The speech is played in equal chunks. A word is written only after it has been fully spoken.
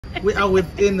We are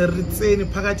within the Ritseni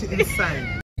Pagati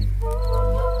inside.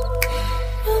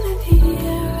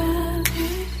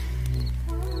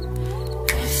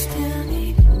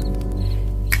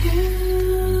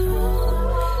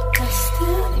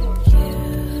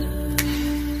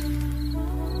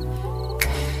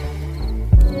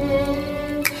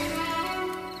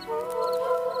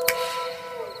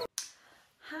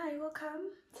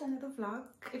 Vlog.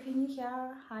 If you're new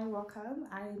here, hi, welcome.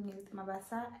 I'm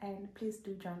Mabasa, and please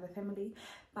do join the family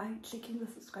by clicking the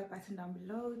subscribe button down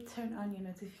below. Turn on your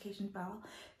notification bell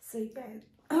so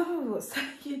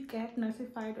you get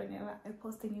notified whenever I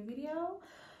post a new video.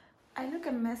 I look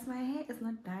a mess. My hair is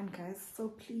not done, guys, so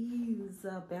please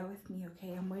bear with me,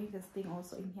 okay? I'm wearing this thing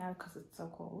also in here because it's so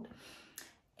cold.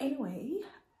 Anyway,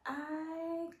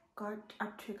 I got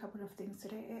up to a couple of things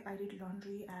today. I did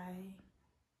laundry.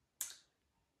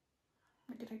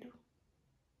 What did I do?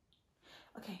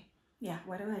 Okay, yeah,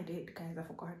 whatever I did, guys, I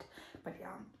forgot. But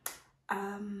yeah,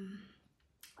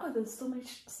 oh, there's so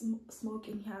much smoke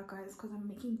in here, guys, because I'm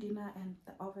making dinner and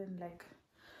the oven, like,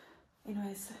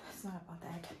 anyways, it's not about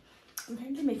that. I'm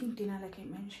currently making dinner, like I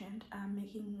mentioned. I'm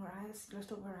making rice,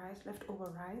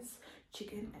 leftover rice,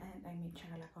 chicken, and I made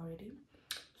chakalaka already.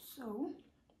 So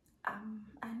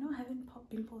I know I haven't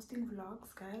been posting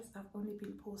vlogs, guys. I've only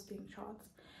been posting shorts.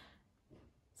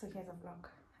 So here's a vlog,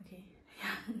 okay?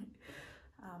 Yeah.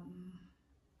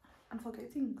 I'm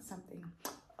forgetting something.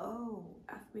 Oh,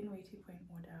 I've been waiting for an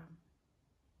order.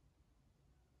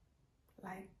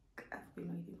 Like, I've been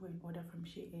waiting for an order from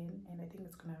Shein, and I think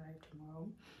it's gonna arrive tomorrow.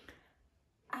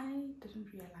 I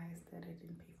didn't realize that I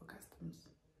didn't pay for customs.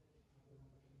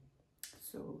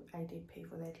 So I did pay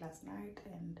for that last night,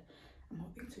 and I'm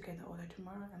hoping to get the order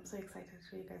tomorrow. I'm so excited to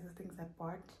show you guys the things I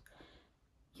bought.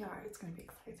 Yeah, it's gonna be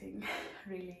exciting.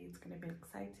 Really, it's gonna be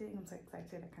exciting. I'm so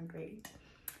excited, I can't wait.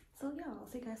 So yeah, I'll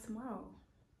see you guys tomorrow.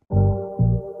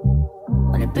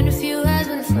 Only been a few hours,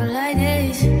 but it felt like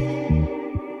days.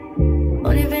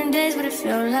 Only been days, but it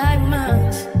felt like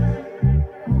months.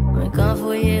 Been gone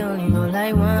for a year, only know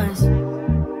like once.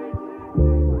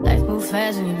 Life moves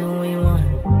fast when you do what you want.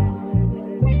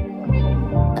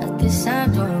 At this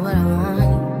time, doing what I want.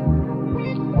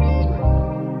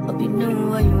 Hope you doing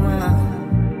what you want.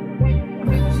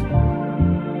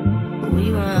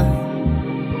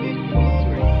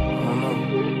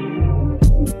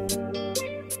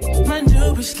 My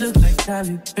new bitch look like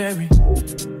Halle Berry,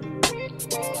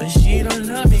 but she don't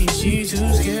love me, she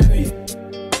too scary.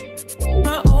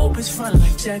 My old bitch front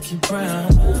like Jackie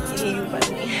Brown.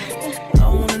 I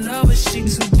wanna know if she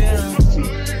too down.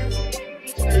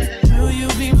 Will you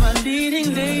be my leading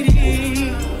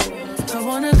lady? I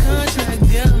want a contract,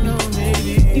 girl, no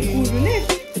maybe.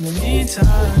 In the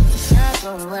meantime,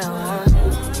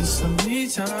 just some me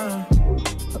time.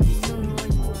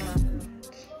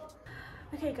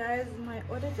 Okay guys, my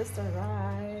order just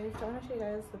arrived. I want to show you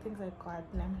guys the things I got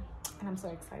now, and I'm so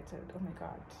excited. Oh my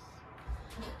god.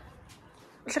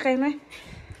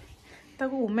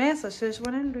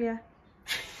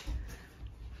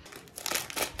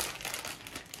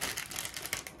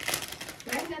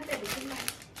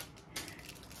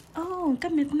 Oh,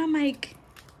 come here, mic.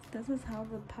 This is how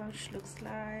the pouch looks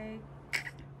like.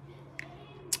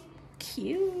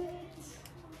 Cute.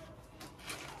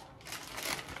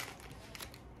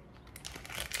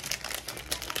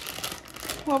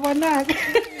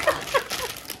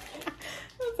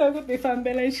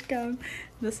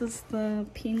 This is the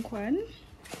pink one.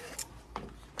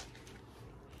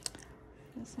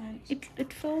 This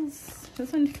one,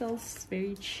 this one feels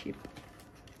very cheap.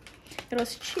 It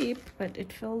was cheap, but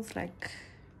it feels like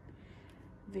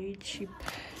very cheap.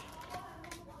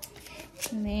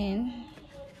 And then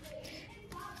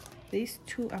these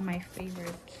two are my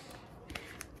favorite.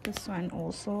 This one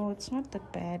also, it's not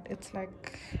that bad. It's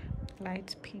like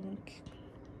light pink.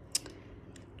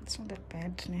 It's not that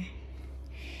bad.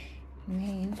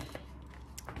 Man,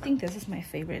 I think this is my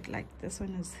favorite. Like, this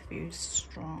one is very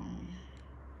strong.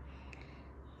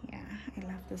 Yeah, I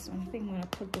love this one. I think I'm gonna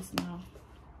put this now.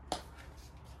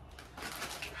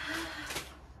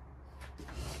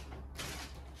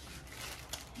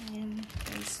 And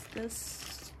there's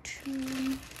this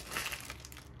too.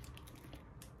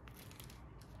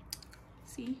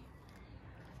 See,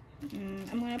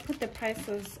 I'm gonna put the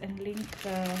prices and link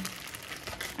the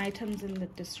items in the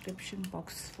description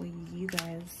box for you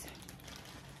guys.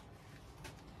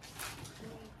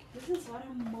 This is what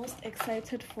I'm most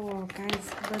excited for,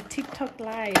 guys. The TikTok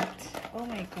light. Oh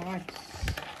my god.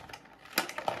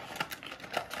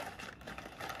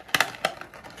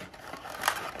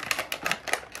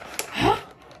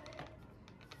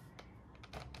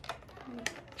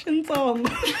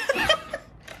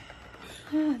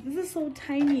 This is so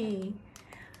tiny.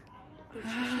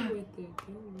 Hi.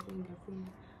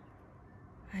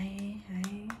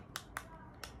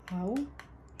 Wow.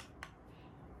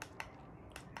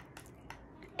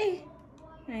 Hey.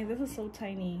 Hey, this is so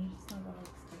tiny. It's not what I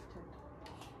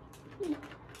expected.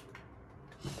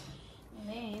 And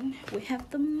then we have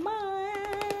the mic.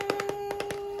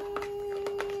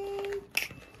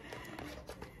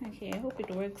 Okay, I hope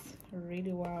it works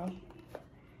really well.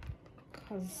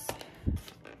 Because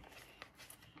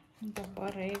the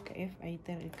barek if I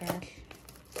tell it.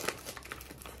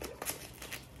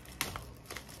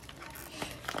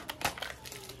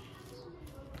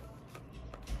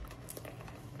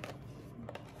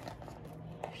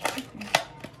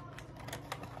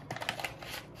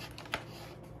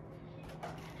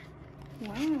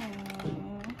 Wow.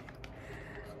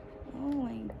 Oh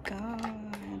my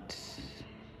god.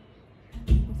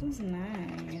 This is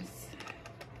nice.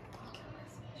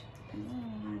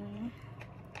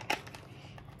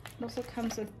 It also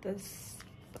comes with this,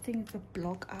 I think it's a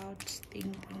block out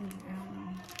thing.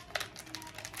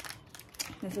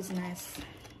 This is nice.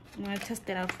 I'm gonna test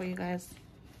it out for you guys.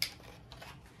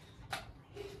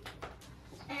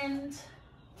 And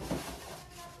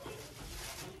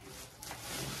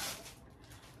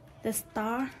the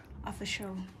star of the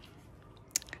show.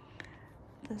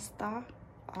 The star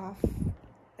of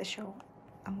the show.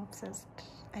 I'm obsessed.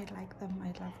 I like them.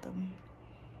 I love them.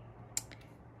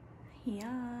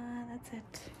 Yeah, that's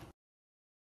it.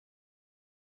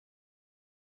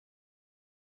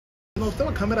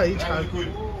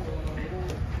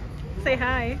 Say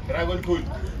hi.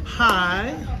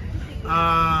 Hi.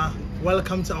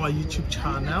 Welcome to our YouTube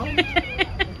channel.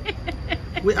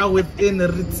 We are within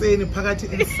Ritseni Pagati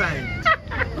inside.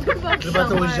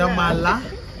 Jamala.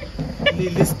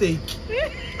 Lily steak.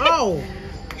 Oh!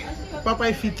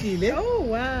 Papa Fikile. Oh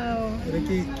wow.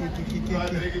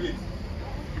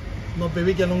 No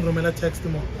baby can romela text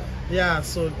mo. Yeah,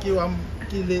 so kiwam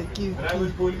kile ki.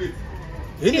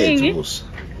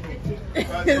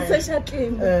 Such a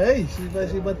thing. Hey, she but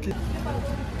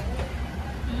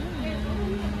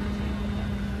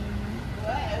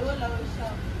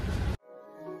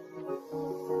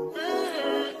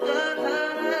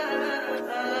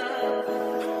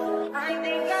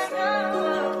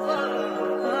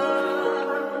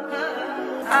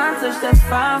I touch that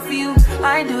 5 for you.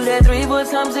 I do that 3 more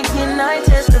times again. I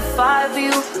testify for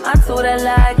you. I told I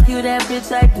like you, that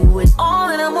bitch. I do it all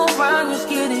and I'm around. You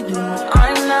scared to do it.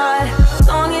 I'm not. As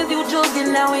long as you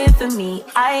joking now in for me,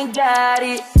 I ain't got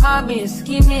it. I've been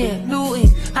scheming,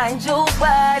 looting, hide your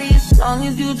body. As long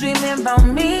as you dreaming about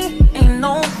me, ain't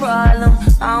no problem.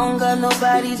 I don't got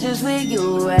nobody just with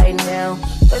you right now.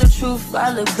 But the truth, I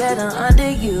look better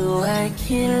under you. I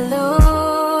can't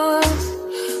lose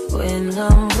when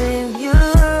I'm with you.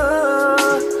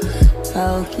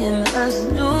 How can us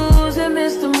lose and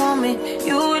miss the moment?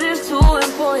 You just too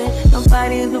important.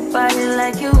 Nobody's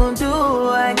like you do.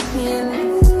 I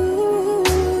can't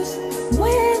lose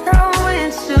when I'm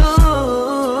with you.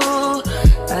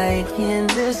 I can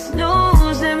just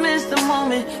lose and miss the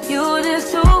moment. You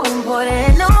just too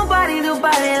important. Nobody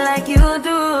like you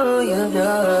do. You do.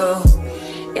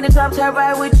 In the top tier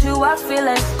ride with you, I feel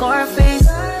like Scarface.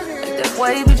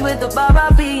 White bitch with the bob,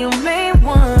 I'll be your main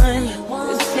one.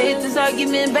 Let's take this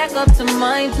argument back up to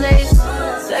my place.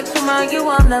 Sex from argue,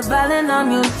 I'm not violent, I'm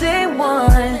your day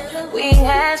one. We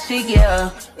had shit,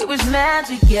 yeah. It was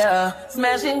magic, yeah.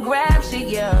 Smash and grab shit,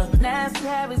 yeah. Nasty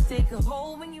habits take a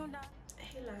hold when you not.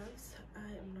 Hey loves,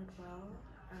 I am not well.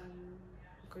 I'm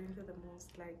going through the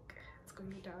most, like, it's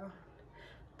going down.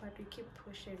 But we keep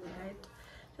pushing, right?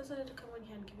 Just wanted to come on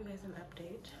here and give you guys an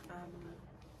update.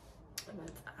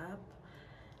 What's up?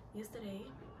 Yesterday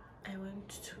I went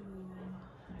to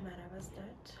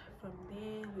Maravastad. From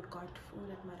there we got food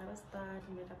at Maravastad,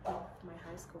 met up with my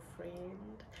high school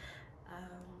friend.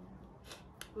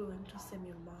 We went to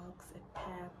Semi Marks at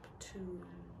Pep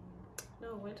we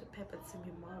went to Pep at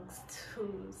Semi Marks to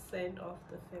send off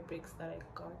the fabrics that I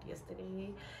got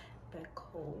yesterday back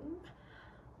home.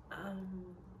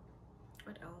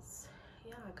 What else?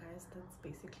 Yeah guys, that's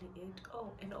basically it.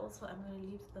 Oh, and also I'm gonna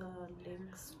leave the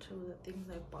links to the things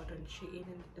I bought on Shein in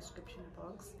the description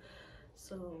box,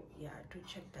 so yeah, do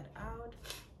check that out.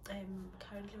 I'm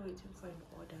currently waiting for an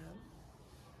order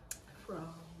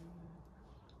from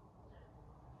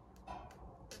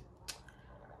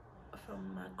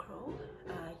Macro.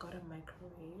 I got a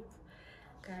microwave,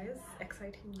 guys.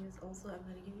 Exciting news. Also, I'm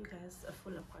gonna give you guys a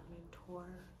full apartment tour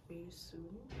very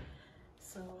soon.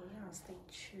 So yeah, stay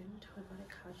tuned. We got a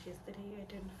couch yesterday. I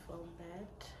didn't film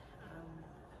that,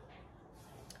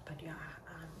 but yeah,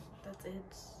 that's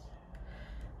it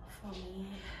for me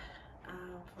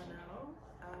for now.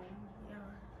 Yeah,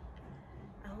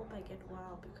 I hope I get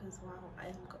well, because wow,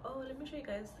 oh, let me show you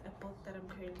guys a book that I'm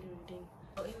currently reading.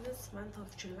 So in this month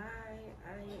of July,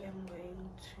 I am going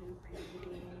to be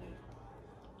reading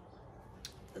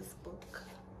this book.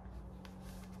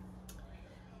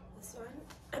 This one.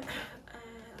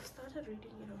 I've started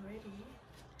reading it already,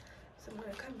 so I'm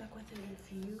gonna come back with a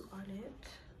review on it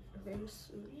very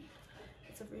soon.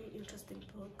 It's a very interesting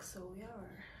book. So yeah,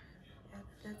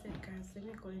 that's it guys. Let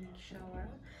me go and shower,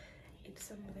 eat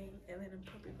something, and then I'm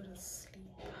probably gonna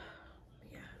sleep.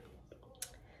 Yeah,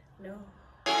 no.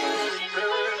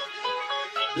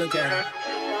 Look at her.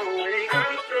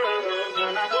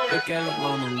 Look at her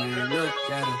mama, man.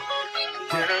 Look at her.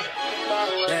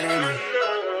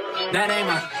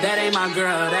 That ain't my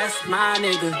girl. That's my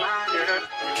nigga.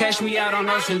 Catch me out on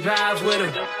Ocean Drive with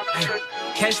her. Hey.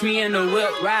 Catch me in the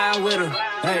whip, ride with her.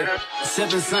 Hey,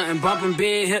 sipping something, bumping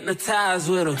big, hypnotized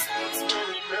with her.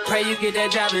 Pray you get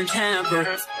that job in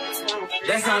Tampa.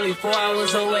 That's only 4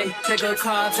 hours away. Take a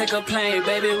car, take a plane,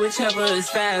 baby, whichever is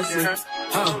faster.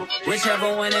 Oh,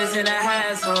 whichever one is in the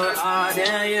household. Oh,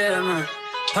 damn, yeah, man.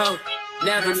 Oh,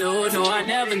 never knew, no, I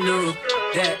never knew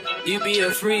that you be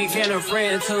a freak and a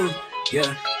friend too.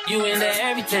 Yeah, you into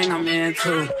everything I'm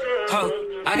into.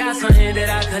 Oh, I got something that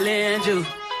I could lend you.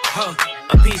 Oh,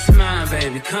 a piece of mind,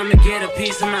 baby. Come and get a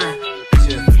piece of mind.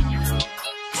 Yeah.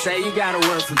 Say you gotta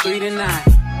work from 3 to 9.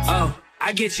 Oh,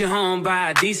 I get you home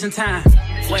by a decent time.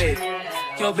 Wait,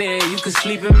 your bed, you can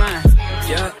sleep in mine.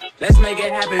 Yeah, let's make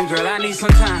it happen, girl. I need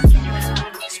some time.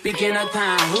 Speaking of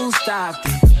time, who stopped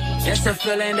it? That's the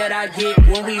feeling that I get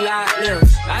when we lock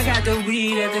lips. I got the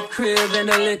weed at the crib and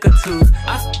the liquor too.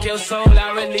 I fuck your soul,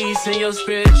 I release in your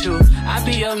spiritual. I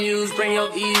be your muse, bring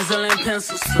your easel and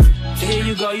pencils too. Here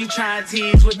you go, you try and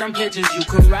tease with them pictures. You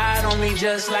could ride on me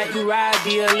just like you ride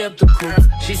the elliptical.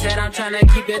 She said I'm trying to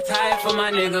keep it tight for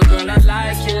my nigga. Girl, I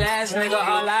like your last nigga,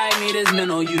 all I need is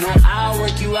mental. You know I'll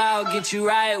work you out, get you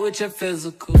right with your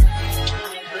physical.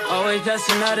 Always just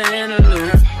another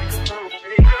interlude.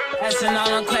 Asking all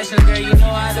them questions, girl, you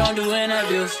know I don't do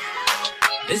interviews.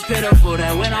 It's pitiful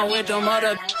that when I'm with them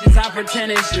other bitches, I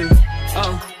pretend it's you.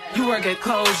 Oh, you work at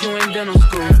Kohl's, you in dental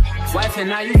school. Wife and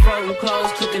now you folding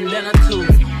clothes, cooking dinner too.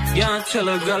 Young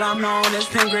Tiller, girl, I'm known as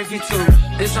Pink Griffey too.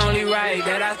 It's only right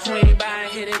that I swing by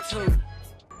and hit it too.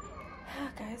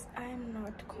 Guys, I'm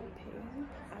not coping.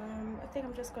 I think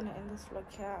I'm just gonna end this vlog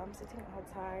here. I'm sitting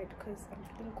outside because I'm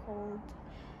feeling cold.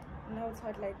 Now it's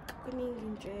hot, like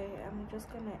I'm just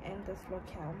gonna end this vlog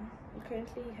here. I'm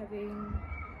currently having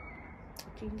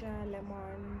ginger,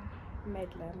 lemon, med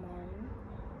lemon,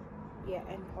 yeah,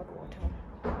 and hot water.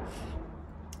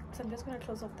 So I'm just gonna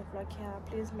close off the vlog here.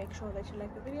 Please make sure that you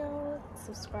like the video,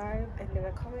 subscribe, and leave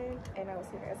a comment, and I will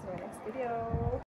see you guys in my next video.